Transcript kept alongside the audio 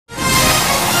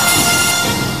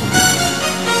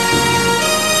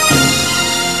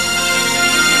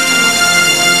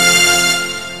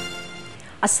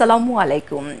আসসালামু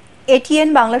আলাইকুম। এটিএন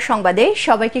বাংলা সংবাদে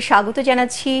সবাইকে স্বাগত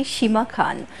জানাচ্ছি সীমা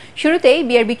খান। শুরুতেই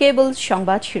বিআরবি কেবল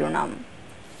সংবাদ শিরোনাম।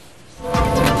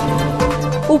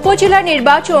 উপজেলা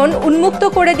নির্বাচন উন্মুক্ত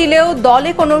করে দিলেও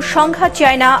দলে কোনো সংঘাত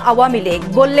চায় না আওয়ামী লীগ,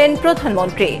 বললেন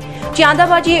প্রধানমন্ত্রী।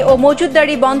 চাঁদাবাজি ও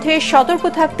মজুতদারি বন্ধে সতর্ক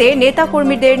থাকতে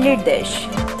নেতাকর্মীদের নির্দেশ।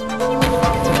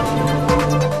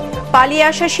 পালিয়ে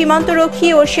আসা সীমান্তরক্ষী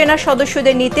ও সেনা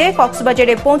সদস্যদের নিতে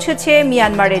কক্সবাজারে পৌঁছেছে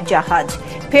মিয়ানমারের জাহাজ।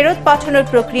 ফেরত পাঠানোর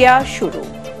প্রক্রিয়া শুরু।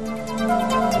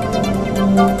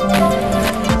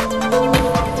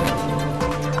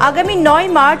 আগামী ৯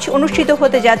 মার্চ অনুষ্ঠিত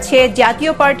হতে যাচ্ছে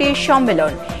জাতীয় পার্টির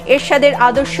সম্মেলন। এরশাদের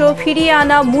আদর্শ ফিরিয়ে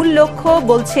আনা মূল লক্ষ্য,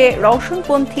 বলছে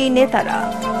রওশনপন্থী নেতারা।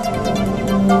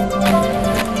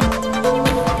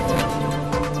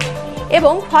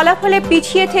 এবং ফলাফলে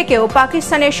পিছিয়ে থেকেও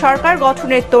পাকিস্তানের সরকার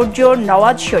গঠনের তোড়জোড়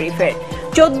নওয়াজ শরীফের।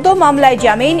 14 মামলায়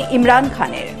জামিন ইমরান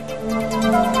খানের।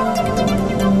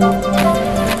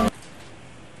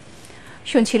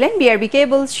 শুনছিলেন বিআরবি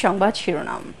কেবল সংবাদ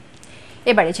শিরোনাম।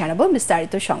 এবারে জানাবো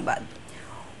বিস্তারিত সংবাদ।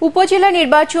 উপজেলা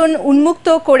নির্বাচন উন্মুক্ত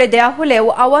করে দেওয়া হলেও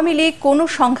আওয়ামী লীগ কোনো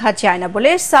সংঘাত চায় না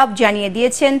বলে সাফ জানিয়ে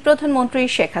দিয়েছেন প্রধানমন্ত্রী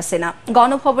শেখ হাসিনা।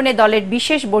 গণভবনে দলের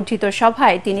বিশেষ বর্ধিত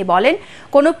সভায় তিনি বলেন,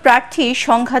 কোনো প্রার্থী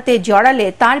সংঘাতে জড়ালে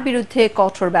তার বিরুদ্ধে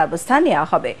কঠোর ব্যবস্থা নেওয়া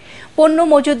হবে। পণ্য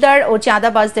মজুতদার ও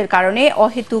চাঁদাবাজদের কারণে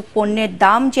অহেতুক পণ্যের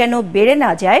দাম যেন বেড়ে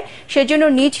না যায়, সেজন্য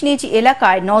নিজ নিজ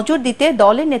এলাকায় নজর দিতে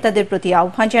দলের নেতাদের প্রতি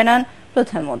আহ্বান জানান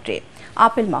প্রধানমন্ত্রী।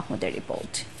 আপেল মাহমুদের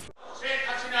রিপোর্ট।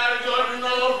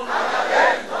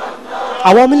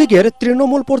 আওয়ামী লীগের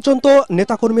তৃণমূল পর্যন্ত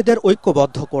নেতাকর্মীদের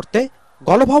ঐক্যবদ্ধ করতে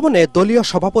গণভবনে দলীয়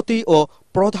সভাপতি ও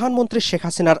প্রধানমন্ত্রী শেখ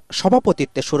হাসিনার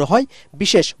সভাপতিত্বে শুরু হয়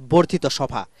বিশেষ বর্ধিত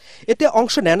সভা। এতে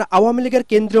অংশ নেন আওয়ামী লীগের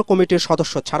কেন্দ্রীয় কমিটির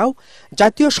সদস্য ছাড়াও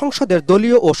জাতীয় সংসদের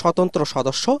দলীয় ও স্বতন্ত্র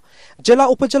সদস্য, জেলা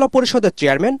উপজেলা পরিষদের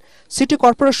চেয়ারম্যান, সিটি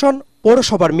কর্পোরেশন,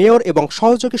 পৌরসভার মেয়র এবং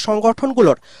সহযোগী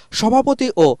সংগঠনগুলোর সভাপতি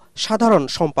ও সাধারণ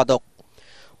সম্পাদক।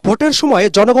 ভোটের সময়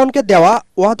জনগণকে দেওয়া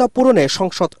ওয়াদা পূরণে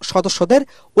সংসদ সদস্যদের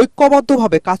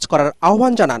ঐক্যবদ্ধভাবে কাজ করার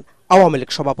আহ্বান জানান আওয়ামী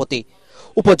লীগ সভাপতি।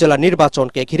 উপজেলা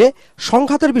নির্বাচনকে ঘিরে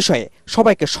সংঘাতের বিষয়ে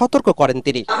সবাইকে সতর্ক করেন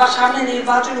তিনি। আমার সামনে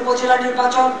নির্বাচন, উপজেলা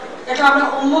নির্বাচন, এটা আমরা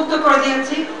উন্মুক্ত করে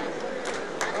দিয়েছি।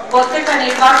 প্রত্যেকটা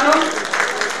নির্বাচন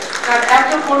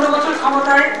একদম 15 বছর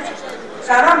ক্ষমতায়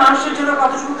কারা মানুষের জন্য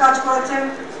কতটুকু কাজ করেছেন,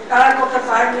 কারা করতে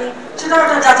পারেনি, সেটা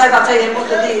একটা যাচাই বাছাই এর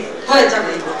মধ্যে দিয়ে হয়ে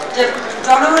যাবে, যে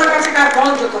জনগণের কাছে কার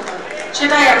গ্রহণযোগ্যতা,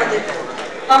 সেটাই আমরা দেখব।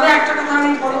 তবে একটা কথা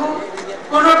আমি বলবো,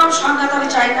 কোন রকম সংঘাত আমি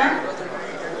চাই না।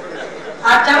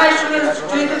 আর যারা এর সঙ্গে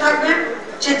জড়িত থাকবেন,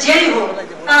 সে যেই হোক,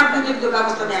 তার বিরুদ্ধে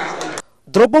ব্যবস্থা নেওয়া হবে।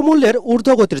 দ্রব্যমূল্যের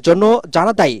ঊর্ধ্বগতির জন্য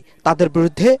যারা দায়ী তাদের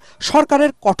বিরুদ্ধে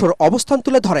সরকারের কঠোর অবস্থান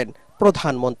তুলে ধরেন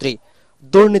প্রধানমন্ত্রী।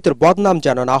 দুর্নীতির বদনাম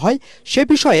যেন না হয় সে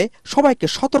বিষয়ে সবাইকে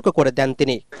সতর্ক করে দেন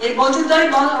তিনি। এই মজুদারি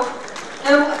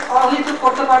কেউ অহেতুক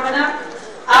করতে পারবে না।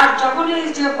 আর যখনই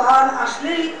যে মাল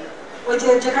আসলেই ওই যে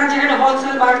যেখানে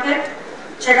হোলসেল মার্কেট,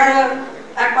 সেখানে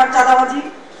একবার চাঁদাবাজি,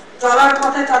 চলার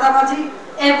পথে চাঁদাবাজি,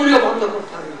 এগুলিও বন্ধ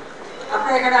করতে হবে।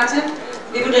 আপনারা এখানে আছেন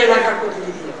বিভিন্ন এলাকার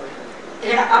প্রতিনিধি,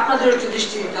 এখানে আপনাদের একটু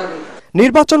দৃষ্টি দিতে হবে।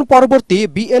 নির্বাচন পরবর্তী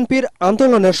বিএনপির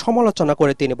আন্দোলনের সমালোচনা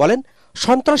করে তিনি বলেন,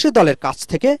 সন্ত্রাসী দলের কাছ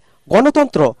থেকে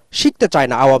গণতন্ত্র শিখতে চায়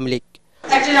না আওয়ামী লীগ।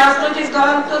 একটি রাজনৈতিক দল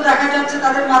তো দেখা যাচ্ছে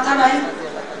তাদের মাথা নাই,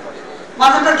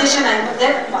 মাথাটা দেশে নাই,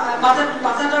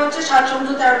 মাথাটা হচ্ছে 7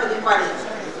 সমুদ্র 13 নদী পারে,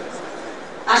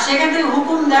 আর সেখান থেকে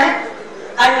হুকুম দেয়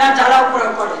আর এরা জ্বালাও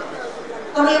পোড়াও করে।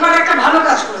 তবে এবার একটা ভালো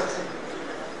কাজ করেছে।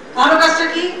 ভালো কাজটা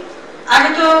কি? আগে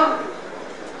তো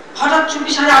হঠাৎ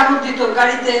চুপি সারে আগুন দিত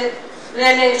গাড়িতে,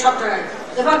 রেলে, সব জায়গায়।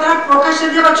 এবার তারা প্রকাশ্যে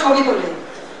দিয়ে আবার ছবি তোলে,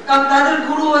 কারণ তাদের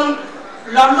গুরু ওই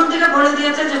লন্ডন থেকে বলে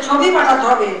দিয়েছে যে ছবি পাঠাতে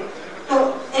হবে। তো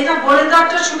এটা বলে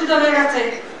দেওয়াটা সুবিধা হয়ে গেছে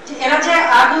যে এরা যে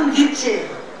আগুন দিচ্ছে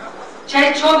সেই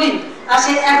ছবি আর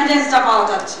সেই এভিডেন্সটা পাওয়া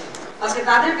যাচ্ছে। আজকে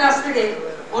তাদের কাছ থেকে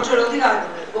ভোটের অধিকার,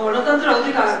 গণতন্ত্রের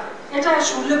অধিকার, এটা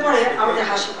শুনলে পরে আমাদের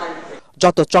হাসি পায়।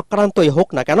 যত চক্রান্তই হোক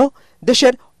না কেন,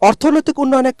 দেশের অর্থনৈতিক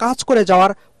উন্নয়নে কাজ করে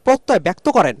যাওয়ার প্রত্যয় ব্যক্ত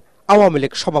করেন আওয়ামী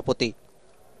লীগ সভাপতি।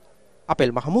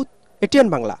 Apple Mahmud, ATN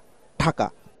Bangla, Dhaka.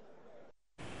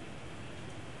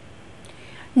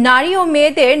 নারী ও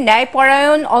মেয়েদের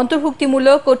ন্যায়পরায়ণ,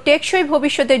 অন্তর্ভুক্তিমূলক ও টেকসই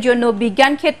ভবিষ্যতের জন্য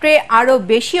বিজ্ঞান ক্ষেত্রে আরও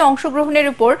বেশি অংশগ্রহণের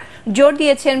উপর জোর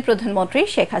দিয়েছেন প্রধানমন্ত্রী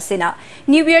শেখ হাসিনা।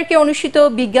 নিউ ইয়র্কে অনুষ্ঠিত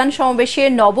বিজ্ঞান সমাবেশে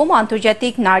 9ম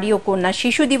আন্তর্জাতিক নারী ও কন্যা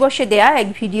শিশু দিবসে দেয়া এক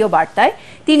ভিডিও বার্তায়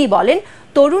তিনি বলেন,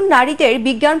 তরুণ নারীদের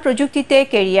বিজ্ঞান প্রযুক্তিতে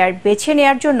ক্যারিয়ার বেছে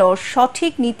নেয়ার জন্য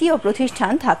সঠিক নীতি ও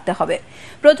প্রতিষ্ঠান থাকতে হবে।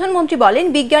 প্রধানমন্ত্রী বলেন,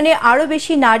 বিজ্ঞানে আরও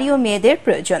বেশি নারী ও মেয়েদের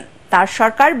প্রয়োজন। তার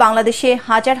সরকার বাংলাদেশে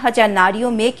হাজার হাজার নারী ও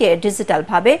মেয়েকে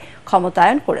ডিজিটালভাবে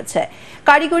ক্ষমতায়ন করেছে।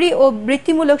 কারিগরি ও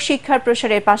বৃত্তিমূলক শিক্ষার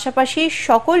প্রসারের পাশাপাশি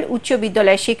সকল উচ্চ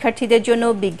বিদ্যালয়ের শিক্ষার্থীদের জন্য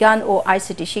বিজ্ঞান ও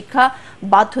আইসিটি শিক্ষা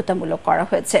বাধ্যতামূলক করা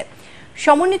হয়েছে।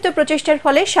 সমন্বিত প্রচেষ্টার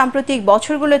ফলে সাম্প্রতিক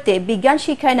বছরগুলোতে বিজ্ঞান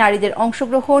শিক্ষায় নারীদের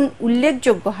অংশগ্রহণ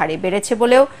উল্লেখযোগ্য হারে বেড়েছে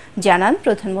বলেও জানান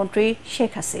প্রধানমন্ত্রী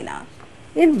Sheikh Hasina.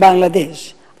 In Bangladesh,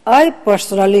 I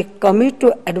personally commit to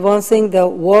advancing the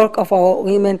work of our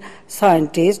women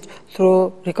scientists through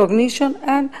recognition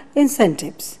and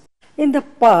incentives. In the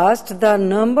past, the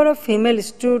number of female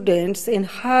students in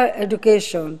higher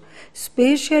education,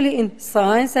 especially in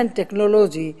science and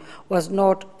technology, was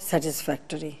not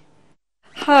satisfactory.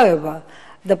 However,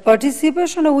 the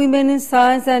participation of women in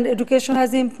science and education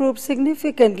has improved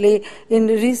significantly in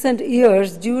recent years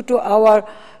due to our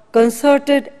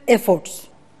concerted efforts.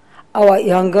 Our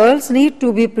young girls need to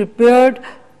be prepared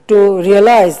to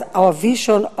realize our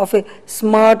vision of a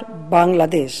smart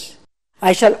Bangladesh.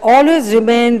 I shall always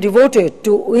remain devoted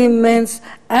to women's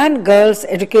and girls'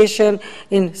 education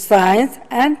in science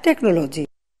and technology.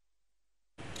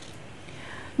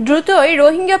 দ্রুতই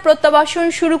রোহিঙ্গা প্রত্যাবাসন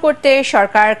শুরু করতে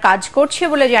সরকার কাজ করছে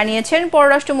বলে জানিয়েছেন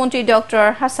পররাষ্ট্রমন্ত্রী doctor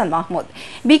Hasan Mahmud.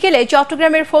 বিকেলে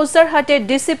চট্টগ্রামের ফৌজদারহাটের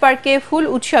ডিসি পার্কে ফুল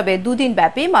উৎসবে দুদিন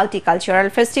ব্যাপী মাল্টিকালচারাল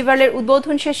ফেস্টিভ্যালের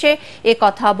উদ্বোধন শেষে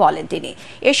কথা বলেন তিনি।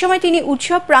 এ সময় তিনি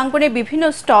উৎসব প্রাঙ্গণে বিভিন্ন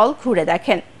স্টল ঘুরে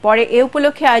দেখেন। পরে এ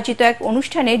উপলক্ষে আয়োজিত এক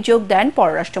অনুষ্ঠানে যোগ দেন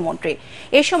পররাষ্ট্রমন্ত্রী।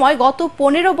 এ সময় গত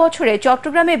 15 বছরে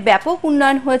চট্টগ্রামে ব্যাপক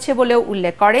উন্নয়ন হয়েছে বলেও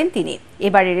উল্লেখ করেন তিনি।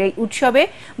 এবারের এই উৎসবে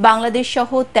বাংলাদেশ সহ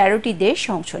 13টি দেশ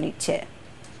অংশ নিচ্ছে।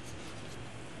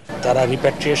 তারা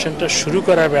রিপ্যাট্রিয়েশনটা শুরু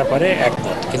করার ব্যাপারে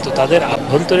একমত, কিন্তু তাদের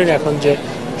আভ্যন্তরীণ এখন যে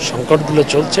সংকটগুলো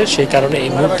চলছে সেই কারণে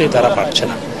এই মুহূর্তে তারা পারছে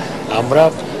না। আমরা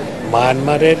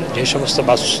মায়ানমারের যে সমস্ত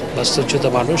বাস্তুচ্যুত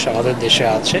মানুষ আমাদের দেশে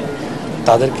আছে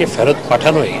তাদেরকে ফেরত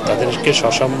পাঠানোই, তাদেরকে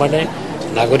সসম্মানে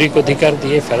নাগরিক অধিকার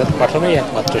দিয়ে ফেরত পাঠানোই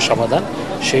একমাত্র সমাধান।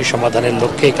 সেই সমাধানের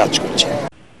লক্ষ্যেই কাজ করছে।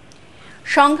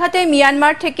 সংঘাতে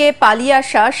মিয়ানমার থেকে পালিয়ে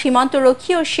আসা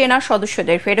সীমান্তরক্ষী ও সেনা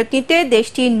সদস্যদের ফেরত নিতে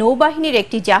দেশটির নৌবাহিনীর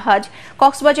একটি জাহাজ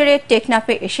কক্সবাজারের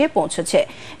টেকনাফে এসে পৌঁছেছে।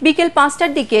 বিকেল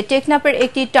 5টার দিকে টেকনাফের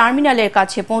একটি টার্মিনালের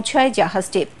কাছে পৌঁছায়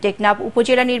জাহাজটি। টেকনাফ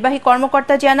উপজেলা নির্বাহী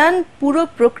কর্মকর্তা জানান, পুরো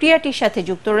প্রক্রিয়াটির সাথে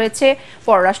যুক্ত রয়েছে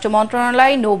পররাষ্ট্র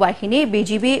মন্ত্রণালয়, নৌবাহিনী,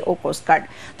 বিজিবি ও কোস্টগার্ড।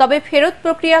 তবে ফেরত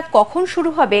প্রক্রিয়া কখন শুরু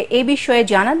হবে এ বিষয়ে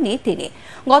জানাননি তিনি।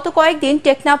 গত কয়েকদিন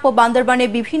টেকনাফ ও বান্দরবানে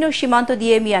বিভিন্ন সীমান্ত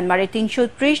দিয়ে মিয়ানমারের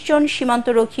 330 জন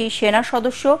সীমান্তরক্ষী সেনা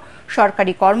সদস্য,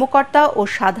 সরকারি কর্মকর্তা ও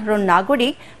সাধারণ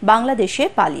নাগরিক বাংলাদেশে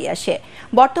পালিয়ে আসে।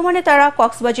 বর্তমানে তারা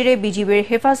কক্সবাজারে বিজিবির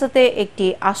হেফাজতে একটি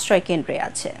আশ্রয় কেন্দ্রে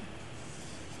আছে।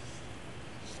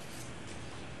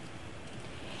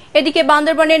 এদিকে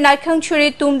বান্দরবানের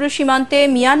নাইখাংছড়ির তুমরু সীমান্তে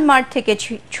মিয়ানমার থেকে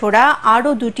ছোড়া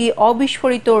আরও 2টি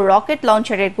অবিস্ফোরিত রকেট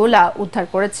লঞ্চারের গোলা উদ্ধার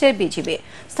করেছে বিজিবি।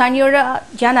 স্থানীয়রা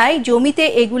জানায়, জমিতে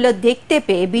এগুলো দেখতে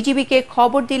পেয়ে বিজিবিকে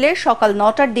খবর দিলে সকাল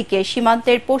 9টার দিকে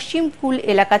সীমান্তের পশ্চিম কুল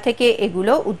এলাকা থেকে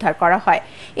এগুলো উদ্ধার করা হয়।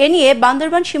 এ নিয়ে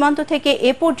বান্দরবান সীমান্ত থেকে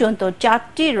এ পর্যন্ত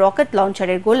 4টি রকেট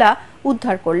লঞ্চারের গোলা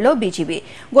উদ্ধার করল বিজিবি।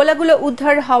 গোলাগুলো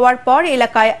উদ্ধার হওয়ার পর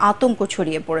এলাকায় আতঙ্ক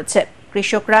ছড়িয়ে পড়েছে।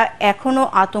 কৃষকরা এখনো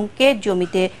আতঙ্কে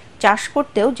জমিতে চাষ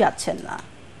করতেও যাচ্ছেন না।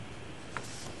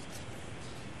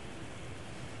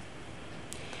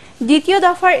 দ্বিতীয়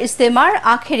দফার ইজতেমার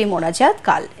আখেরি মোনাজাত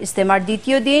কাল। ইজতেমার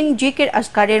দ্বিতীয় দিন জিকির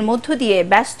আজকারের মধ্য দিয়ে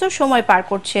ব্যস্ত সময় পার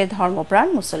করছে ধর্মপ্রাণ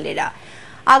মুসল্লিরা।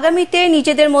 আগামীতে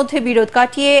নিজেদের মধ্যে বিরোধ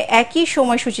কাটিয়ে একই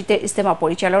সময়সূচিতে ইজতেমা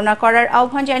পরিচালনা করার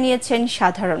আহ্বান জানিয়েছেন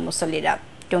সাধারণ মুসল্লিরা।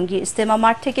 টঙ্গী ইজতেমা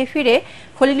মাঠ থেকে ফিরে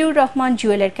খলিলুর রহমান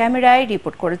জুয়েলের ক্যামেরায়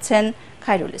রিপোর্ট করেছেন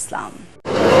খায়রুল ইসলাম।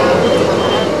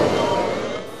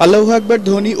 আল্লাহু আকবার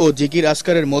ধ্বনি ও জিকির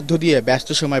আসকারের মধ্য দিয়ে ব্যস্ত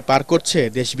সময় পার করছে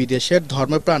দেশ বিদেশের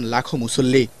ধর্মপ্রাণ লাখো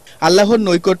মুসল্লি। আল্লাহর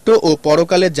নৈকট্য ও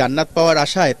পরকালে জান্নাত পাওয়ার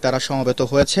আশায় তারা সমবেত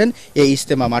হয়েছেন এই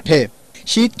ইজতেমা মাঠে।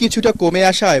 শীত কিছুটা কমে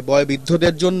আসায়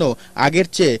বয়োবৃদ্ধদের জন্য আগের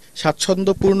চেয়ে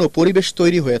স্বাচ্ছন্দ্যপূর্ণ পরিবেশ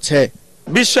তৈরি হয়েছে।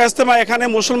 বিশ্ব ইজতেমা এখানে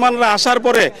মুসলমানরা আসার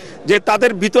পরে যে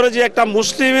তাদের ভিতরে যে একটা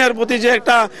মুসলিমের প্রতি যে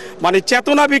একটা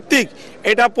চেতনা ভিত্তিক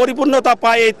এটা পরিপূর্ণতা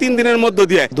পায় এই 3 দিনের মধ্য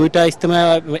দিয়ে। দুইটা ইজতেমা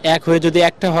এক হয়ে যদি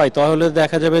একটা হয় তাহলে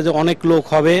দেখা যাবে যে অনেক লোক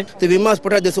হবে। We must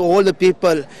protect this all the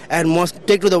people and must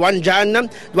take to the one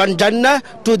Jannah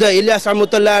to the Ilyas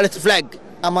Rahmatullah flag.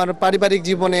 আমার পারিবারিক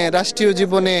জীবনে, রাষ্ট্রীয়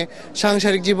জীবনে,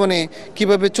 সাংসারিক জীবনে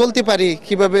কিভাবে চলতে পারি,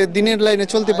 কিভাবে দিনের লাইনে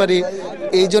চলতে পারি,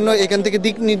 এই জন্য এখান থেকে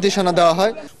দিক নির্দেশনা দেওয়া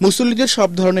হয়। মুসল্লিদের সব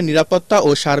ধরনের নিরাপত্তা ও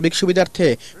সার্বিক সুবিধার্থে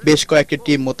বেশ কয়েকটি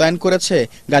টিম মোতায়েন করেছে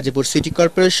গাজীপুর সিটি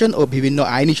কর্পোরেশন ও বিভিন্ন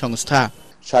আইনি সংস্থা।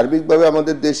 সার্বিকভাবে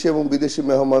আমাদের দেশি এবং বিদেশি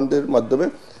মেহমানদের মাধ্যমে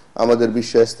আমাদের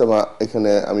বিশ্ব ইজতেমা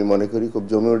এখানে আমি মনে করি খুব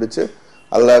জমে উঠেছে।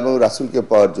 আল্লাহ এবং রাসূলকে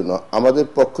পাওয়ার জন্য আমাদের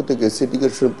পক্ষ থেকে সিটি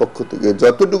কর্পোরেশনের পক্ষ থেকে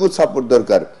যতটুকু সাপোর্ট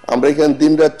দরকার আমরা এখানে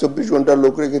দিনরাত 24 ঘন্টা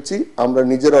লোক রেখেছি। আমরা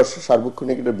নিজেরা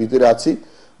সার্বক্ষণিক এটার ভিতরে আছি।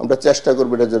 আমরা চেষ্টা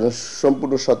করব এটা যেন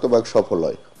সম্পূর্ণ শতভাগ সফল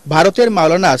হয়। ভারতের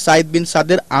মাওলানা সাইদ বিন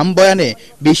সাদের আম বয়ানে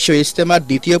বিশ্ব ইজতেমার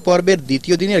দ্বিতীয় পর্বের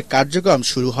দ্বিতীয় দিনের কার্যক্রম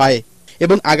শুরু হয়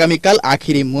এবং আগামীকাল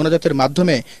আখিরি মোনাজাতের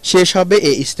মাধ্যমে শেষ হবে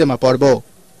এই ইজতেমা পর্ব।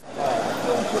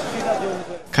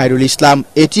 খায়রুল ইসলাম,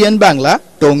 ATN বাংলা,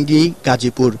 টঙ্গী,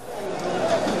 গাজীপুর।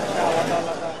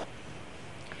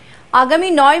 আগামী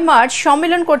 9 মার্চ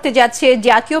সম্মেলন করতে যাচ্ছে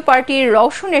জাতীয় পার্টির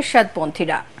রওশন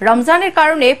এরশাদপন্থীরা। রমজানের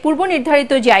কারণে পূর্ব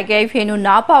নির্ধারিত জায়গায় ভেন্যু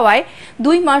না পাওয়ায়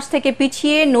 2 মার্চ থেকে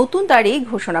পিছিয়ে নতুন তারিখ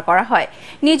ঘোষণা করা হয়।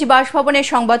 নিজ বাসভবনে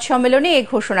সংবাদ সম্মেলনে এ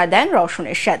ঘোষণা দেন রওশন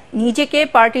এরশাদ। নিজেকে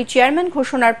পার্টির চেয়ারম্যান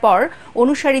ঘোষণার পর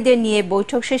অনুসারীদের নিয়ে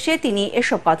বৈঠক শেষে তিনি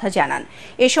এসব কথা জানান।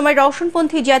 এ সময়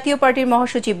রওশনপন্থী জাতীয় পার্টির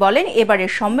মহাসচিব বলেন,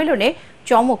 এবারের সম্মেলনে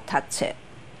চমক থাকছে।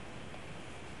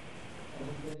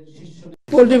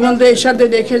 প্রতিবন্ধীর সাথে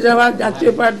দেখে যাওয়া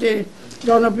জাতীয় পার্টির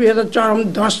জনপ্রিয়তা চরম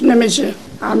ধস নেমেছে।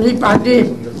 আমি পার্টির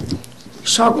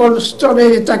সকল স্তরের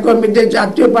নেতাকর্মীদের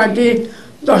জাতীয় পার্টি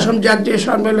 10ম জাতীয়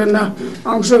সম্মেলনে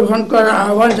অংশগ্রহণ করার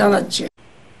আহ্বান জানাচ্ছি।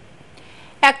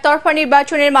 একতরফা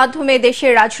নির্বাচনের মাধ্যমে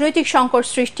দেশের রাজনৈতিক সংকট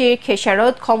সৃষ্টির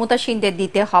খেসারত ক্ষমতাসীনদের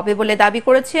দিতে হবে বলে দাবি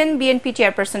করেছেন বিএনপি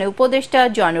চেয়ারপারসনের উপদেষ্টা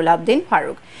জয়নুল আবদিন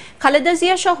ফারুক। খালেদা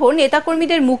জিয়া সহ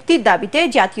নেতাকর্মীদের মুক্তির দাবিতে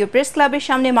জাতীয় প্রেস ক্লাবের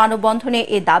সামনে মানববন্ধনে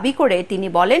এ দাবি করে তিনি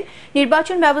বলেন,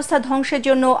 নির্বাচন ব্যবস্থা ধ্বংসের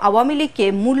জন্য আওয়ামী লীগকে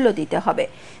মূল্য দিতে হবে।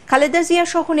 খালেদা জিয়া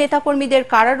সহ নেতাকর্মীদের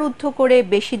কারারুদ্ধ করে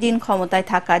বেশি দিন ক্ষমতায়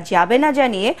থাকা যাবে না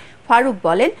জানিয়ে ফারুক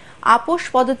বলেন, আপোষ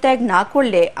পদত্যাগ না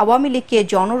করলে আওয়ামী লীগকে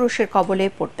জনরোষের কবলে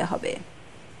পড়তে হবে।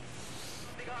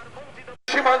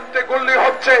 সীমান্তে গুলি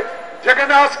হচ্ছে,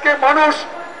 যেখানে আজকে মানুষ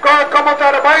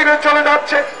ক্ষমতার বাইরে চলে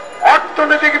যাচ্ছে,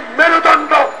 অর্থনৈতিক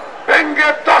মেরুদণ্ড ভেঙ্গে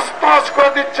তছনছ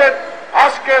করে দিচ্ছেন।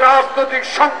 আজকে রাজনৈতিক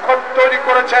সংকট তৈরি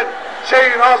করেছেন। সেই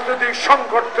রাজনৈতিক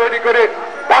সংকট তৈরি করে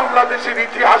বাংলাদেশের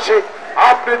ইতিহাসে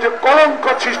আপনি যে কলঙ্ক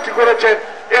সৃষ্টি করেছেন,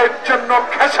 এর জন্য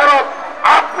খেসারত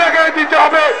আপনাকে দিতে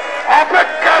হবে।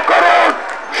 অপেক্ষা করুন,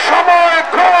 সময়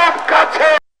খুব কাছে।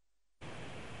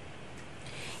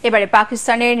 এবারে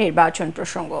পাকিস্তানের নির্বাচন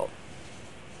প্রসঙ্গ।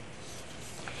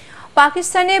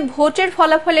 পাকিস্তানে ভোটের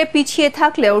ফলাফলে পিছিয়ে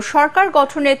থাকলেও সরকার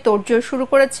গঠনের তোড়জোড় শুরু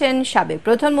করেছেন সাবেক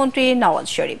প্রধানমন্ত্রী নওয়াজ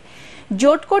শরীফ।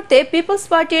 জোট করতে পিপলস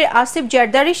পার্টির আসিফ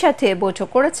জারদারির সাথে বৈঠক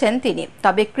করেছেন তিনি।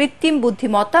 তবে কৃত্রিম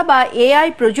বুদ্ধিমত্তা বা AI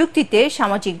প্রযুক্তিতে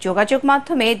সামাজিক যোগাযোগ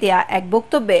মাধ্যমে দেয়া এক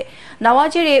বক্তব্যে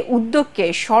নওয়াজের এ উদ্যোগকে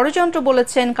ষড়যন্ত্র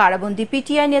বলেছেন কারাবন্দী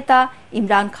PTI নেতা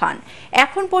ইমরান খান।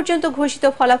 এখন পর্যন্ত ঘোষিত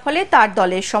ফলাফলে তার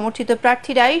দলের সমর্থিত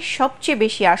প্রার্থীরাই সবচেয়ে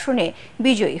বেশি আসনে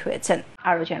বিজয়ী হয়েছেন।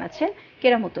 আরও জানাচ্ছেন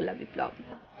কেরামতুল্লাহ বিপ্লব।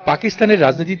 পাকিস্তানের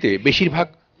রাজনীতিতে বেশিরভাগ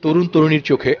তরুণ তরুণীর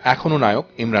চোখে এখনো নায়ক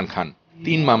ইমরান খান।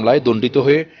 3 মামলায় দণ্ডিত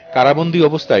হয়ে কারাবন্দী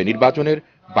অবস্থায় নির্বাচনের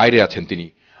বাইরে আছেন তিনি।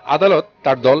 আদালত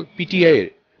তার দল PTI এর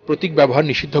প্রতীক ব্যবহার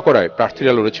নিষিদ্ধ করায়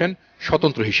প্রার্থীরা লড়েছেন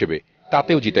স্বতন্ত্র হিসেবে,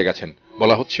 তাতেও জিতে গেছেন।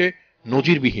 বলা হচ্ছে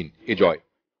নজিরবিহীন এ জয়।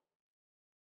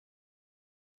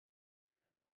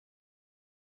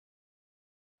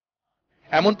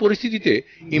 এমন পরিস্থিতিতে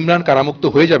ইমরান কারামুক্ত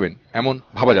হয়ে যাবেন এমন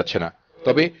ভাবা যাচ্ছে না।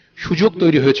 তবে সুযোগ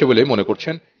তৈরি হয়েছে বলে মনে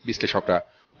করছেন বিশ্লেষকরা।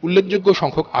 উল্লেখযোগ্য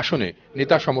সংখ্যক আসনে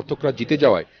নেতা সমর্থকরা জিতে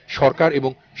যাওয়ায় সরকার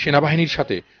এবং সেনাবাহিনীর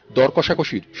সাথে দর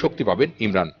কষাকষির শক্তি পাবেন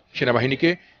ইমরান। সেনাবাহিনীকে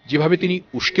যেভাবে তিনি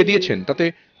উস্কে দিয়েছেন তাতে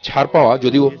ছাড় পাওয়া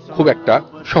যদিও খুব একটা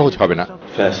সহজ হবে না।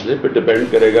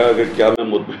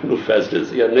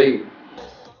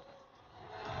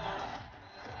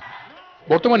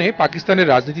 বর্তমানে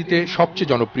পাকিস্তানের রাজনীতিতে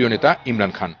সবচেয়ে জনপ্রিয় নেতা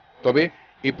ইমরান খান। তবে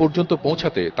এ পর্যন্ত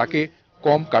পৌঁছাতে তাকে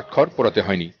কম কাঠখড় পোড়াতে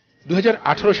হয়নি।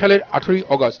 2018 সালের 18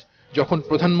 আগস্ট যখন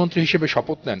প্রধানমন্ত্রী হিসেবে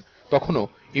শপথ নেন, তখনও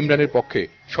ইমরানের পক্ষে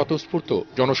স্বতঃস্ফূর্ত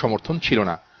জনসমর্থন ছিল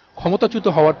না। ক্ষমতাচ্যুত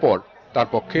হওয়ার পর তার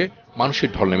পক্ষে মানুষের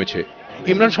ঢল নেমেছে।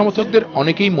 ইমরান সমর্থকদের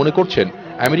অনেকেই মনে করছেন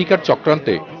আমেরিকার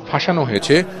চক্রান্তে ফাঁসানো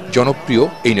হয়েছে জনপ্রিয়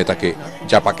এই নেতাকে,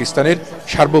 যা পাকিস্তানের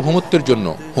সার্বভৌমত্বের জন্য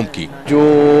হুমকি।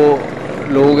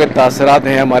 लोगों के तासरात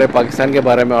हैं हमारे पाकिस्तान के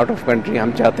बारे में आउट ऑफ कंट्री,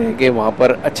 हम चाहते हैं कि वहाँ पर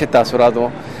अच्छे तासरात हों,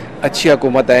 अच्छी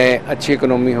हुकूमत आए, अच्छी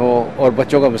इकोनॉमी हो और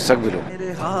बच्चों का मुस्तकबिल हो।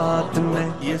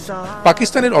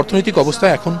 পাকিস্তানের অর্থনৈতিক অবস্থা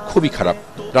এখন খুবই খারাপ।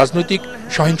 রাজনৈতিক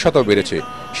সহিংসতাও বেড়েছে।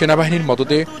 সেনাবাহিনীর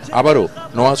মদতে আবারও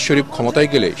নওয়াজ শরীফ ক্ষমতায়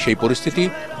গেলে সেই পরিস্থিতি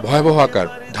ভয়াবহ আকার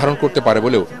ধারণ করতে পারে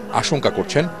বলেও আশঙ্কা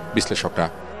করছেন বিশ্লেষকরা।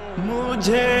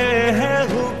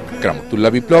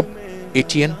 কেরামতুল্লাহ বিপ্লব,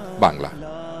 ATN বাংলা।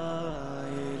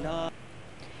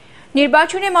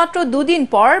 নির্বাচনে মাত্র 2 দিন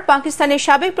পর পাকিস্তানের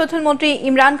সাবেক প্রধানমন্ত্রী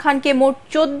ইমরান খানকে মোট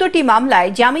 14টি মামলায়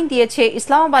জামিন দিয়েছে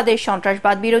ইসলামাবাদের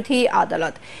সন্ত্রাসবাদ বিরোধী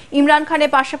আদালত। ইমরান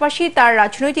খানের পাশাপাশি তার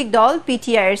রাজনৈতিক দল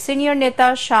PTI এর সিনিয়র নেতা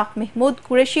শাহ মেহমুদ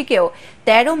কুরেশিকেও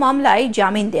 13 মামলায়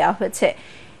জামিন দেওয়া হয়েছে।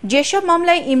 যেসব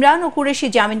মামলায় ইমরান ও কুরেশি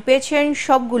জামিন পেয়েছেন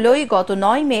সবগুলোই গত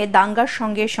 9 মে দাঙ্গার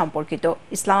সঙ্গে সম্পর্কিত।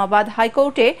 ইসলামাবাদ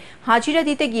হাইকোর্টে হাজিরা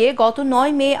দিতে গিয়ে গত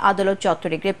 9 মে আদালত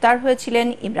চত্বরে গ্রেপ্তার হয়েছিলেন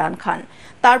ইমরান খান।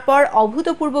 তারপর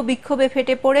অভূতপূর্ব বিক্ষোভে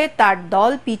ফেটে পড়ে তার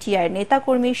দল পিটিআইয়ের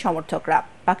নেতাকর্মী সমর্থকরা।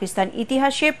 পাকিস্তান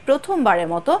ইতিহাসে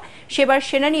প্রথমবারের মতো সেবার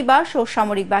সেনানিবাস ও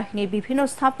সামরিক বাহিনীর বিভিন্ন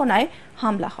স্থাপনায়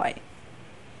হামলা হয়।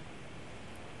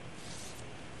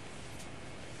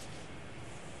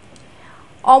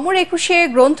 অমর একুশে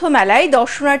গ্রন্থমেলায়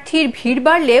দর্শনার্থীর ভিড়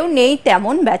বাড়লেও নেই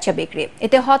তেমন বেচা বিক্রি।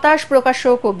 এতে হতাশ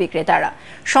প্রকাশক ও বিক্রেতারা।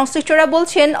 সংশ্লিষ্টরা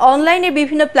বলছেন, অনলাইনে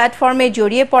বিভিন্ন প্ল্যাটফর্মে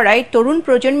জড়িয়ে পড়ায় তরুণ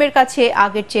প্রজন্মের কাছে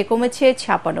আগের চেয়ে কমেছে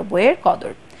ছাপানো বইয়ের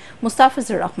কদর।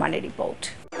 মুস্তাফিজুর রহমানের রিপোর্ট।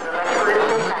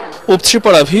 উপচে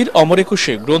পড়া ভিড় অমর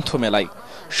একুশে গ্রন্থমেলায়।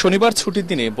 শনিবার ছুটির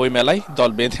দিনে বইমেলায়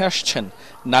দল বেঁধে আসছেন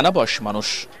নানা বয়স মানুষ।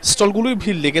 স্টলগুলোয়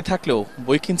ভিড় লেগে থাকলেও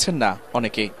বই কিনছেন না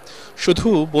অনেকে। শুধু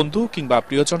বন্ধু কিংবা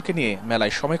প্রিয়জনকে নিয়ে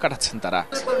মেলায় সময় কাটাচ্ছেন তারা।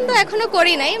 তো এখনো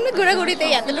করি নাই, আমি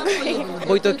ঘোরাঘুরিতেই এতটুকু।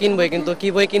 বই তো কিনবই, কিন্তু কি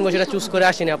বই কিনবো সেটা চুজ করে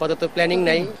আসিনি, আপাতত প্ল্যানিং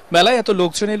নাই। মেলায় এত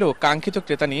লোকজন এলেও কাঙ্ক্ষিত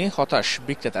ক্রেতা নিয়ে হতাশ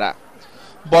বিক্রেতারা।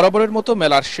 বরাবরের মতো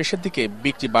মেলার শেষের দিকে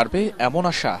বিক্রি বাড়বে এমন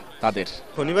আশা তাদের।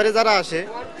 শনিবারে যারা আসে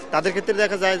তাদের ক্ষেত্রে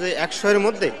দেখা যায় যে 100-এর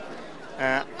মধ্যে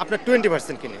আপনার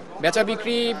 20% কিনে। বেচা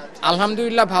বিক্রি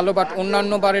আলহামদুলিল্লাহ ভালো, বাট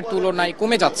অন্যান্য বারের তুলনায়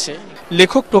কমে যাচ্ছে।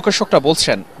 লেখক প্রকাশকরা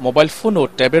বলছেন, মোবাইল ফোন ও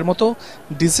ট্যাবের মতো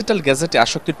ডিজিটাল গ্যাজেটে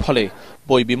আসক্তির ফলে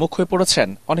বই বিমুখ হয়ে পড়েছেন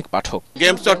অনেক পাঠক।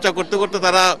 গেম চর্চা করতে করতে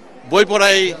তারা বই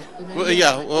পড়াই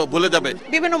বলে যাবে।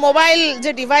 বিভিন্ন মোবাইল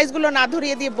যে ডিভাইসগুলো না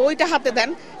ধরিয়ে দিয়ে বইটা হাতে দেন,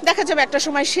 দেখা যাবে একটা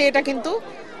সময় সে এটা কিন্তু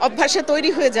অভ্যাসে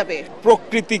তৈরি হয়ে যাবে।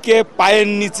 প্রকৃতিকে পায়ের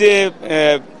নিচে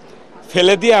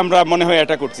ফেলে দিয়ে আমরা মনে হয়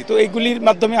এটা করছি। তো এইগুলির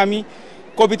মাধ্যমে আমি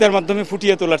কবিতার মাধ্যমে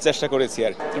ফুটিয়ে তোলার চেষ্টা করেছি।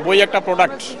 আর বই একটা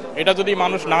প্রোডাক্ট, এটা যদি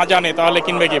মানুষ না জানে তাহলে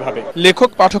কিনবে কিভাবে?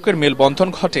 লেখক পাঠকের মেলবন্ধন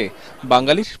ঘটে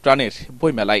বাঙালির প্রাণের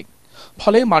বইমেলায়।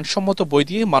 ফলে মানসম্মত বই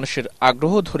দিয়ে মানুষের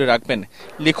আগ্রহ ধরে রাখবেন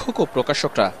লেখক ও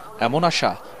প্রকাশকরা, এমন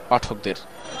আশা পাঠকদের।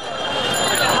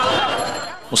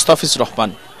 মুস্তাফিজ রহমান,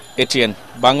 এটিএন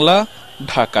বাংলা,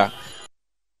 ঢাকা।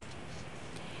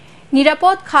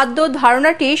 নিরাপদ খাদ্য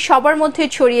ধারণাটি সবার মধ্যে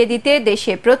ছড়িয়ে দিতে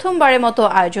দেশে প্রথমবারের মতো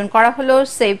আয়োজন করা হলো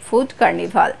সেভ ফুড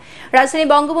কার্নিভাল। রাজধানী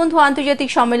বঙ্গবন্ধু আন্তর্জাতিক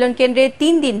সম্মেলন কেন্দ্রে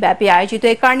 3 দিন ব্যাপী আয়োজিত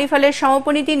এই কার্নিভালের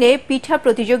সমাপনী দিনে পিঠা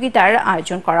প্রতিযোগিতার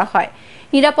আয়োজন করা হয়।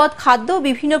 নিরাপদ খাদ্য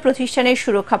বিভিন্ন প্রতিষ্ঠানের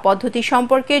সুরক্ষা পদ্ধতি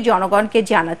সম্পর্কে জনগণকে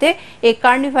জানাতে এই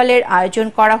কার্নিভালের আয়োজন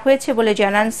করা হয়েছে বলে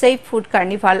জানান সেভ ফুড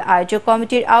কার্নিভাল আয়োজক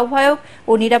কমিটির আহ্বায়ক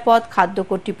ও নিরাপদ খাদ্য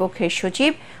কর্তৃপক্ষের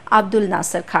সচিব আব্দুল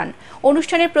নাসের খান।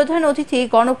 অনুষ্ঠানের প্রধান অতিথি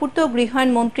গণপূর্ত গৃহায়ণ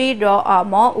মন্ত্রী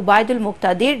ম উবায়দুল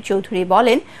মুক্তাদির চৌধুরী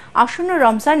বলেন, আসন্ন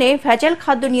রমজানে ভেজাল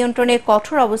খাদ্য নিয়ন্ত্রণে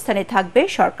কঠোর অবস্থানে থাকবে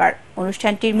সরকার।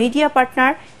 অনুষ্ঠানটির media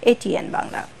partner ATN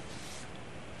Bangla.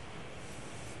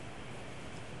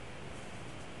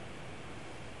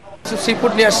 Sea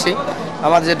food নিয়ে আসছি।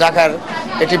 আমার যে ঢাকার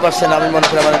 80% আমি মনে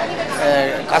করি আমার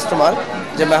কাস্টমার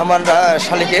যে মেহমানরা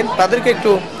শালিকের, তাদেরকে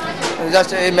একটু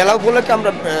জাস্ট এই মেলা উপলক্ষে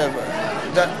আমরা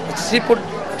সি ফুড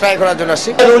ট্রাই করার জন্য আসছি।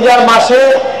 রোজার মাসে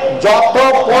যত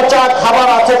পচা খাবার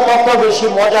আছে তত বেশি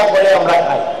মজা করে আমরা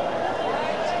খাই।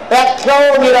 একটাও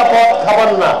নিরাপদ খাবার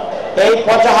না। এই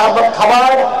পচা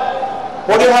খাবার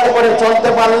পরিহার করে চলতে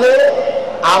পারলে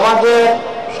আমাদের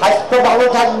স্বাস্থ্য ভালো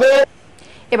থাকবে।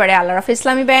 এবারে আল-রাফ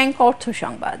ইসলামী ব্যাংক অর্থ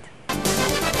সংবাদ।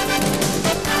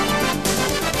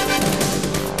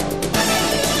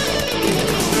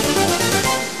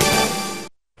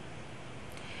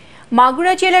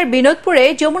 মাগুরা জেলার বিনোদপুরে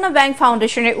যমুনা ব্যাংক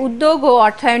ফাউন্ডেশনের উদ্যোগ ও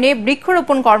অর্থায়নে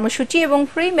বৃক্ষরোপণ কর্মসূচি এবং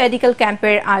ফ্রি মেডিকেল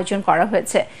ক্যাম্পের আয়োজন করা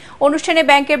হয়েছে। অনুষ্ঠানে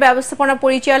ব্যাংকের ব্যবস্থাপনা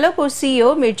পরিচালক ও সিইও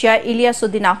মির্জা ইলিয়াস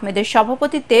উদ্দিন আহমেদের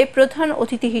সভাপতিত্বে প্রধান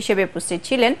অতিথি হিসেবে উপস্থিত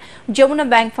ছিলেন যমুনা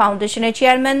ব্যাংক ফাউন্ডেশনের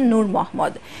চেয়ারম্যান নূর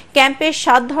মোহাম্মদ। ক্যাম্পে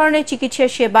 7 ধরনের চিকিৎসা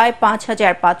সেবায়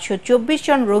 5524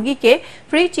 জন রোগীকে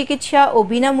ফ্রি চিকিৎসা ও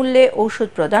বিনামূল্যে ঔষধ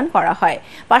প্রদান করা হয়।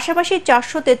 পাশাপাশি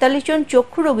 443 জন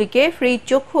চক্ষু রোগীকে ফ্রি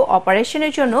চক্ষু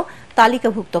অপারেশনের জন্য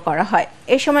তালিকাভুক্ত করা হয়।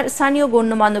 এ সময় স্থানীয়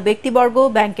গণ্যমান্য ব্যক্তিবর্গ,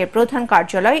 ব্যাংকের প্রধান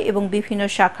কার্যালয় এবং বিভিন্ন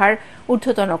শাখার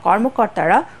ঊর্ধ্বতন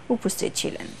কর্মকর্তারা উপস্থিত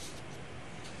ছিলেন।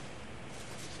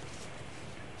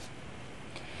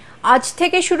 আজ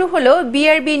থেকে শুরু হলো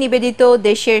বিআরবি নিবেদিত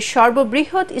দেশের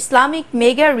সর্ববৃহৎ ইসলামিক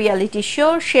মেগা রিয়ালিটি শো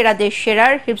সেরা দেশ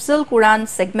সেরার হিফজুল কুরআন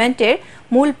সেগমেন্টের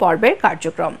মূল পর্বের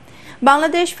কার্যক্রম।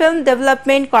 বাংলাদেশ ফিল্ম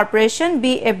ডেভেলপমেন্ট কর্পোরেশন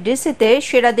বিএফডিসিতে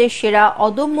সেরা দেশ সেরা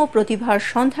অদম্য প্রতিভার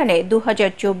সন্ধানে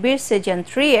 2024 সিজন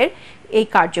 3 এর এই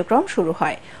কার্যক্রম শুরু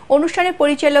হয়। অনুষ্ঠানে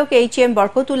পরিচালক এইচ.এম.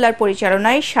 বরকতুল্লাহর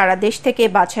পরিচালনায় সারা দেশ থেকে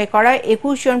বাছাই করা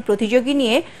 21 জন প্রতিযোগী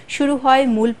নিয়ে শুরু হয়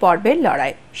মূল পর্বের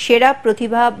লড়াই। সেরা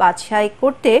প্রতিভা বাছাই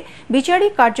করতে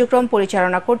বিচারিক কার্যক্রম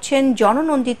পরিচালনা করছেন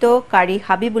জননন্দিত কারি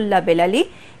হাবিবুল্লাহ বেলালী,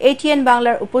 এটিএন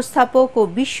বাংলার উপস্থাপক ও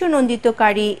বিশ্বনন্দিত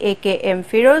কারি এ.কে.এম.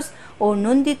 ফিরোজ ও ও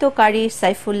নন্দিতকারী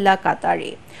সাইফুল্লাহ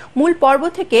কাতারি। মূল পর্ব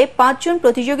থেকে 5 জন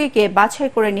প্রতিযোগীকে বাছাই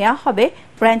করে নেওয়া হবে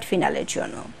গ্র্যান্ড ফিনালের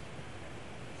জন্য।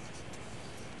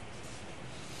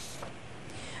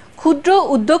 ক্ষুদ্র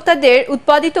উদ্যোক্তাদের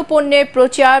উৎপাদিত পণ্যের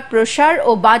প্রচার প্রসার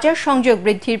ও বাজার সংযোগ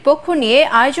বৃদ্ধির পক্ষ নিয়ে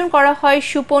আয়োজন করা হয়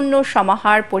সুপণ্য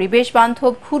সমাহার পরিবেশ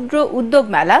বান্ধব ক্ষুদ্র উদ্যোগ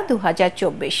মেলা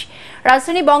 2024।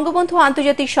 রাজধানী বঙ্গবন্ধু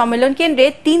আন্তর্জাতিক সম্মেলন কেন্দ্রে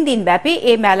 3 দিনব্যাপী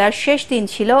এ মেলার শেষ দিন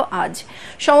ছিল আজ।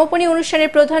 সমাপনী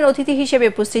অনুষ্ঠানের প্রধান অতিথি হিসেবে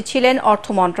উপস্থিত ছিলেন অর্থ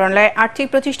মন্ত্রণালয়ের আর্থিক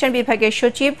প্রতিষ্ঠান বিভাগের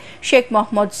সচিব শেখ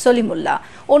মোহাম্মদ সলিমুল্লাহ।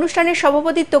 অনুষ্ঠানে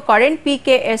সভাপতিত্ব করেন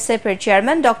PKSF এর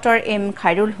chairman doctor M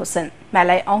Khairul Hossain.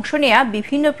 মেলায় অংশ নেয়া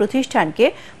বিভিন্ন প্রতিষ্ঠানকে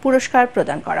পুরস্কার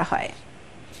প্রদান করা হয়।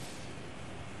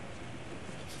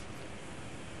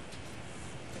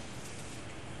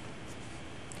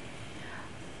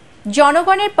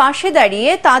 জনগণের পাশে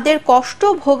দাঁড়িয়ে তাদের কষ্ট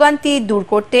ভোগান্তি দূর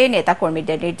করতে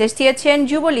নেতাকর্মীদের নির্দেশ দিয়েছেন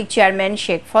যুবলীগ চেয়ারম্যান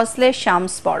শেখ ফজলে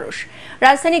শামস পরশ।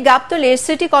 রাজধানী গাবতলীর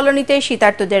সিটি কলোনিতে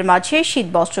শীতার্তদের মাঝে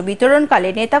শীতবস্ত্র বিতরণকালে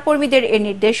নেতাকর্মীদের এ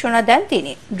নির্দেশনা দেন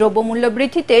তিনি। দ্রব্যমূল্য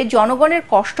বৃদ্ধিতে জনগণের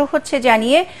কষ্ট হচ্ছে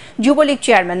জানিয়ে যুবলীগ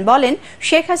চেয়ারম্যান বলেন,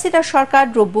 শেখ হাসিনা সরকার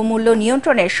দ্রব্যমূল্য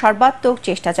নিয়ন্ত্রণের সর্বাত্মক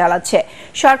চেষ্টা চালাচ্ছে।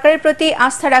 সরকারের প্রতি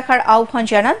আস্থা রাখার আহ্বান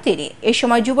জানান তিনি। এ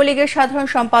সময় যুবলীগের সাধারণ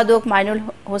সম্পাদক মাইনুল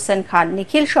হোসেন খান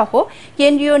নিখিল সহ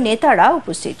কেন্দ্রীয় নেতারা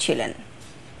উপস্থিত ছিলেন।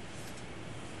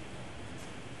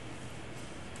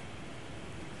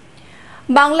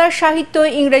 বাংলা সাহিত্য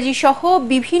ইংরেজি সহ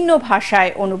বিভিন্ন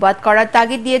ভাষায় অনুবাদ করার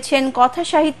তাগিদ দিয়েছেন কথা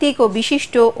সাহিত্যিক ও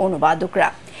বিশিষ্ট অনুবাদকরা।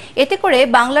 এতে করে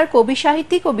বাংলার কবি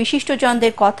সাহিত্যিক ও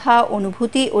বিশিষ্টজনদের কথা,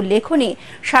 অনুভূতি ও লেখনী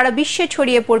সারা বিশ্বে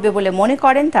ছড়িয়ে পড়বে বলে মনে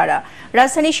করেন তারা।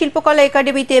 রাজধানী শিল্পকলা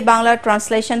একাডেমিতে বাংলা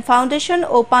ট্রান্সলেশন ফাউন্ডেশন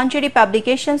ও পাঞ্জেরি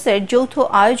পাবলিকেশনসের যৌথ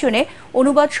আয়োজনে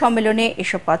অনুবাদ সম্মেলনে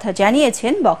এসব কথা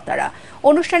জানিয়েছেন বক্তারা।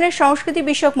 অনুষ্ঠানের সংস্কৃতি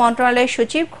বিষয়ক মন্ত্রণালয়ের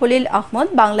সচিব খলিল আহমদ,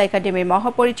 বাংলা একাডেমির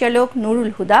মহাপরিচালক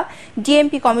Nurul Huda,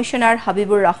 DMP commissioner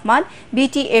Habibur Rahman,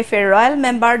 BTF এর রয়্যাল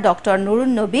মেম্বার ডক্টর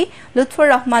নুরুন নবী, লুৎফর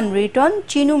রহমান রিটন,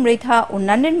 চিনু মৃধা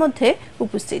অন্যান্যের মধ্যে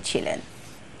উপস্থিত ছিলেন।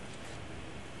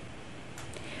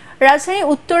 রাজধানী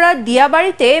উত্তরা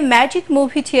দিয়াবাড়িতে ম্যাজিক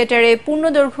মুভি থিয়েটারে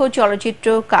পূর্ণদৈর্ঘ্য চলচ্চিত্র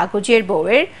কাগজের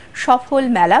বউয়ের সফল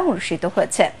মেলা অনুষ্ঠিত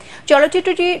হয়েছে।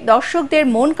 চলচ্চিত্রটি দর্শকদের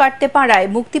মন কাটতে পারায়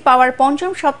মুক্তি পাওয়ার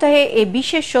 5ম সপ্তাহে এই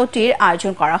বিশেষ শোটির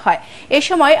আয়োজন করা হয়। এ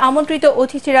সময় আমন্ত্রিত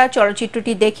অতিথিরা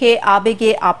চলচ্চিত্রটি দেখে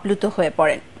আবেগে আপ্লুত হয়ে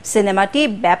পড়েন। সিনেমাটি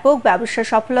ব্যাপক ব্যবসা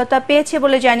সফলতা পেয়েছে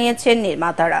বলে জানিয়েছেন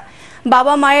নির্মাতারা।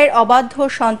 বাবা মায়ের অবাধ্য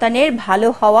সন্তানের ভালো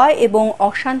হওয়া এবং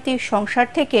অশান্তির সংসার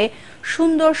থেকে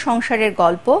সুন্দর সংসারের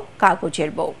গল্প কাগজের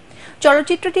বউ।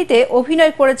 চলচ্চিত্রটিতে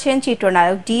অভিনয় করেছেন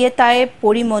চিত্রনায়ক ডিএ তায়েব,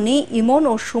 পরিমণি, ইমন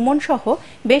ও সুমন সহ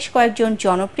বেশ কয়েকজন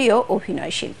জনপ্রিয়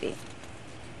অভিনয়শিল্পী।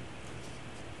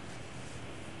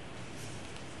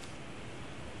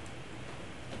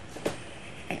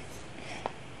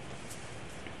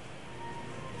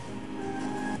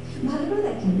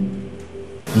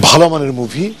 ভালো মানের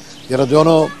মুভি যারা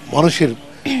মানুষের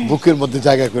বুকের মধ্যে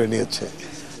জায়গা করে নিয়েছে।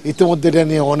 ইতিমধ্যে এটা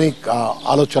নিয়ে অনেক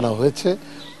আলোচনা হয়েছে,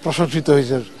 প্রশংসিত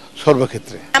হয়েছে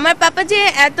সর্বক্ষেত্রে। আমার পাপা যে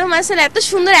এত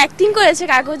সুন্দর অ্যাক্টিং করেছে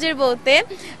কাগজের বউতে,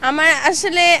 আমার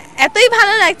আসলে এতই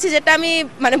ভালো লাগছে যেটা আমি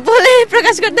বলে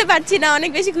প্রকাশ করতে পারছি না।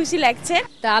 অনেক বেশি খুশি লাগছে।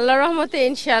 তা আল্লাহর রহমতে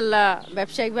ইনশাআল্লাহ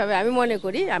ব্যবসায়িকভাবে আমি মনে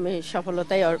করি আমি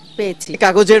সফলতাই পেয়েছি।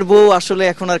 কাগজের বউ আসলে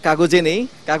এখন আর কাগজে নেই,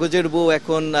 কাগজের বউ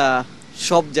এখন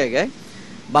সব জায়গায়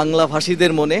বাংলা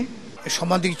ভাষীদের মনে।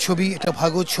 সামাজিক ছবি, এটা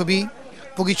ভাগবত ছবি,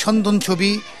 পরিচ্ছন্দন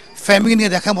ছবি, ফ্যামিলি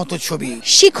নিয়ে দেখার মতো ছবি।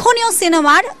 শিক্ষণীয়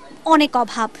সিনেমার অনেক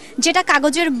অভাব, যেটা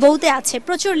কাগজের বউতে আছে।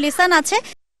 প্রচুর লেসন আছে।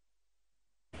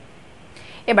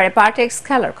 এবারে পার্টেক্স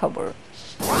খেলার খবর।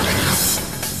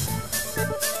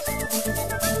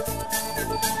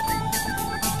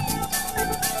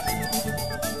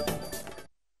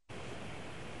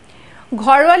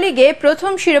 ঘরোয়া লিগে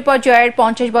প্রথম শিরোপা জয়ের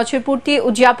 50 বছর পূর্তি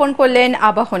উদযাপন করলেন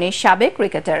আবাহনীর সাবেক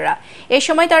ক্রিকেটাররা। এ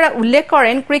সময় তারা উল্লেখ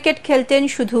করেন, ক্রিকেট খেলতেন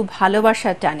শুধু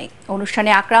ভালোবাসার টানে।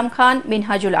 অনুষ্ঠানে আকরাম খান,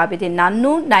 মিনহাজুল আবেদিন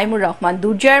নান্নু, নাইমুর রহমান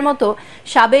দুর্জয়ের মতো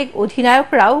সাবেক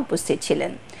অধিনায়করাও উপস্থিত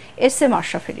ছিলেন। SM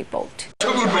আশরাফের report.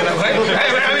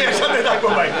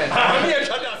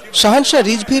 শাহানশাহ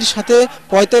রিজভির সাথে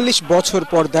 45 বছর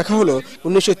পর দেখা হলো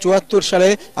 1974 সালে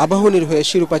আবাহনীর হয়ে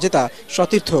শিরোপা জেতা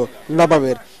সতীর্থ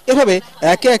নবাবের। এভাবে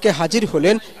একে একে হাজির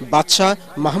হলেন বাদশাহ,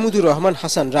 মাহমুদুর রহমান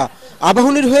হাসানরা।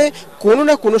 আবাহনীর হয়ে কোনো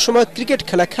না কোনো সময় ক্রিকেট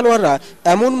খেলা খেলোয়াড়রা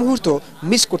এমন মুহূর্ত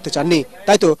মিস করতে চাননি।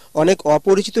 তাই তো অনেক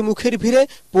অপরিচিত মুখের ভিড়ে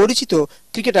পরিচিত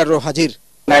ক্রিকেটাররাও হাজির।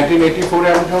 1984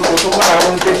 আমি যখন প্রথমবার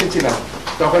আবাহনীতে এসেছিলাম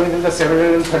তখন কিন্তু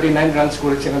 739 রানস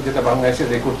করেছিলাম, যেটা বাংলাদেশের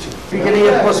রেকর্ড ছিল। ক্রিকেটিং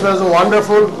অ্যাটমসফিয়ার ওয়াজ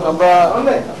ওয়ান্ডারফুল। আমরা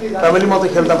ফ্যামিলির মতো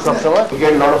খেলতাম সবসময়। We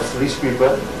get a lot of rich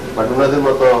people but ওনাদের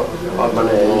মতো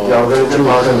মানে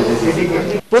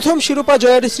প্রথম শিরোপা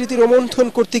জয়ের স্মৃতি রোমন্থন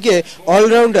করতে গিয়ে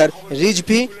অলরাউন্ডার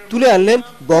রিজভি তুলে আনলেন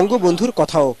বঙ্গবন্ধুর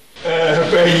কথাও।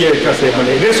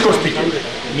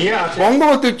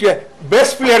 বঙ্গবন্ধু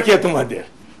বেস্ট প্লেয়ার কে তোমাদের?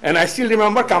 And I still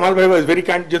remember Kamal Bhai was very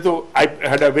kind, যেহেতু I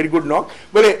had a very good knock,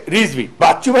 বলে রিজভি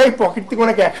বাচ্চু ভাই পকেট থেকে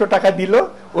ওনাকে 100 টাকা দিল,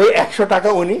 ওই 100 টাকা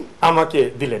উনি আমাকে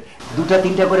দিলেন।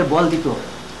 2-3টা করে বল দিত,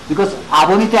 বিকজ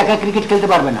আবনি তো একা ক্রিকেট খেলতে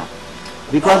পারবে না,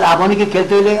 বিকজ আবনিকে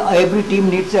খেলতে হলে every team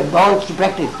needs a ball two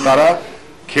practice. তারা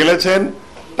খেলেছেন,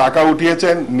 টাকা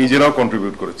উঠিয়েছেন, নিজেরাও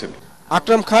কন্ট্রিবিউট করেছেন।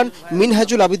 আকরাম খান,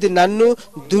 মিনহাজুল আবিদিন নান্নু,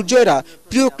 দুর্জয়রা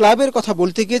প্রিয় ক্লাবের কথা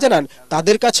বলতে গিয়ে জানান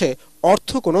তাদের কাছে অর্থ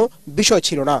কোনো বিষয়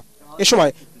ছিল না। এ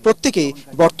সময় প্রত্যেকেই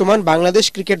বর্তমান বাংলাদেশ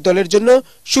ক্রিকেট দলের জন্য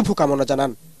শুভকামনা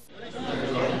জানান।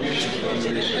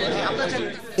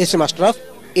 SM Ashraf,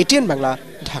 ATN Bangla,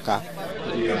 Dhaka.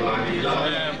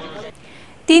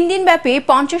 3 দিনব্যাপী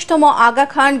 50তম Aga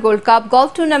Khan gold cup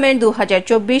golf tournament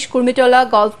 2024 Kurmitola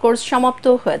golf course সমাপ্ত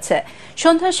হয়েছে।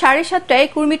 সন্ধ্যা 7:30টায়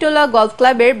কুর্মিটোলা গলফ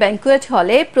ক্লাবের ব্যাংকুয়েট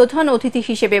হলে প্রধান অতিথি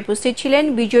হিসেবে উপস্থিত ছিলেন।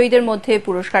 বিজয়ীদের মধ্যে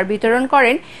পুরস্কার বিতরণ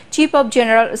করেন chief of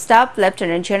general staff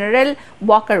lieutenant general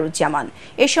Wakeruzzaman.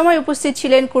 এ সময় উপস্থিত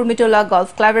ছিলেন কুর্মিটোলা গলফ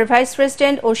ক্লাবের ভাইস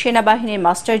প্রেসিডেন্ট ও সেনাবাহিনীর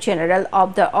master general of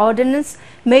the ordinance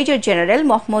major general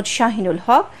Mohammad Shahinul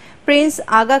Haque, Prince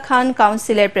Aga Khan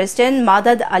কাউন্সিলের president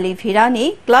Madad Ali ভিরানি,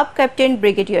 club captain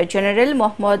brigadier general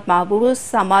Mohammad মাহবুরুস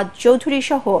Samad Chowdhury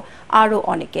সহ আরও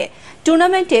অনেকে।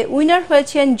 টুর্নামেন্টে উইনার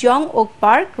হয়েছেন জং okay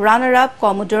park, runner up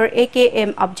commodore AKM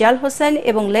Afzal Hossain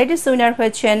এবং লেডিস উইনার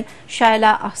হয়েছেন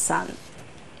শায়লা আহসান।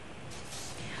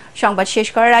 সংবাদ শেষ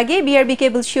করার আগে বিআরবি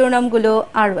কেবল শিরোনামগুলো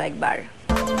আরও একবার।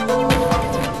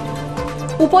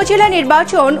 উপজেলা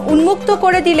নির্বাচন উন্মুক্ত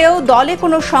করে দিলেও দলে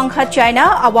কোনো সংঘাত চায় না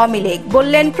আওয়ামী লীগ,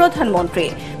 বললেন প্রধানমন্ত্রী।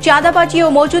 চাঁদাবাজি ও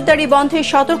মজুতদারি বন্ধে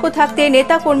সতর্ক থাকতে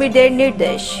নেতাকর্মীদের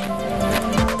নির্দেশ।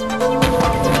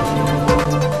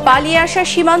 পালিয়ে আসা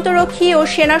সীমান্তরক্ষী ও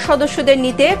সেনা সদস্যদের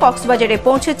নিতে কক্সবাজারে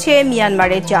পৌঁছেছে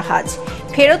মিয়ানমারের জাহাজ,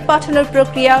 ফেরত পাঠানোর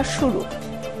প্রক্রিয়া শুরু।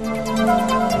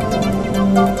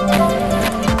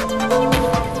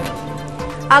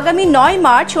 আগামী 9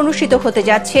 মার্চ অনুষ্ঠিত হতে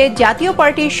যাচ্ছে জাতীয়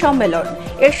পার্টির সম্মেলন।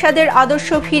 এরশাদের আদর্শ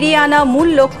ফিরিয়ে আনা মূল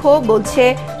লক্ষ্য, বলছে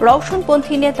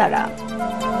রওশনপন্থী নেতারা।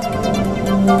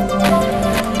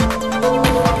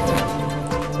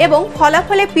 এবং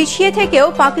ফলাফলে পিছিয়ে থেকেও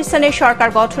পাকিস্তানের সরকার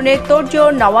গঠনের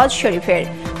তোড়জোড় নওয়াজ শরীফের,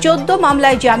 14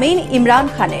 মামলায় জামিন ইমরান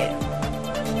খানের।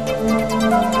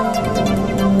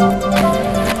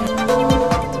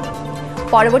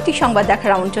 পরবর্তী সংবাদ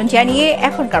দেখার আমন্ত্রণ জানিয়ে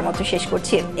এখনকার মতো শেষ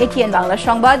করছি। ATN বাংলা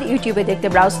সংবাদ ইউটিউবে দেখতে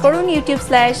ব্রাউজ করুন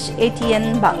youtube/ATN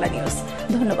Bangla News।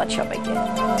 ধন্যবাদ সবাইকে।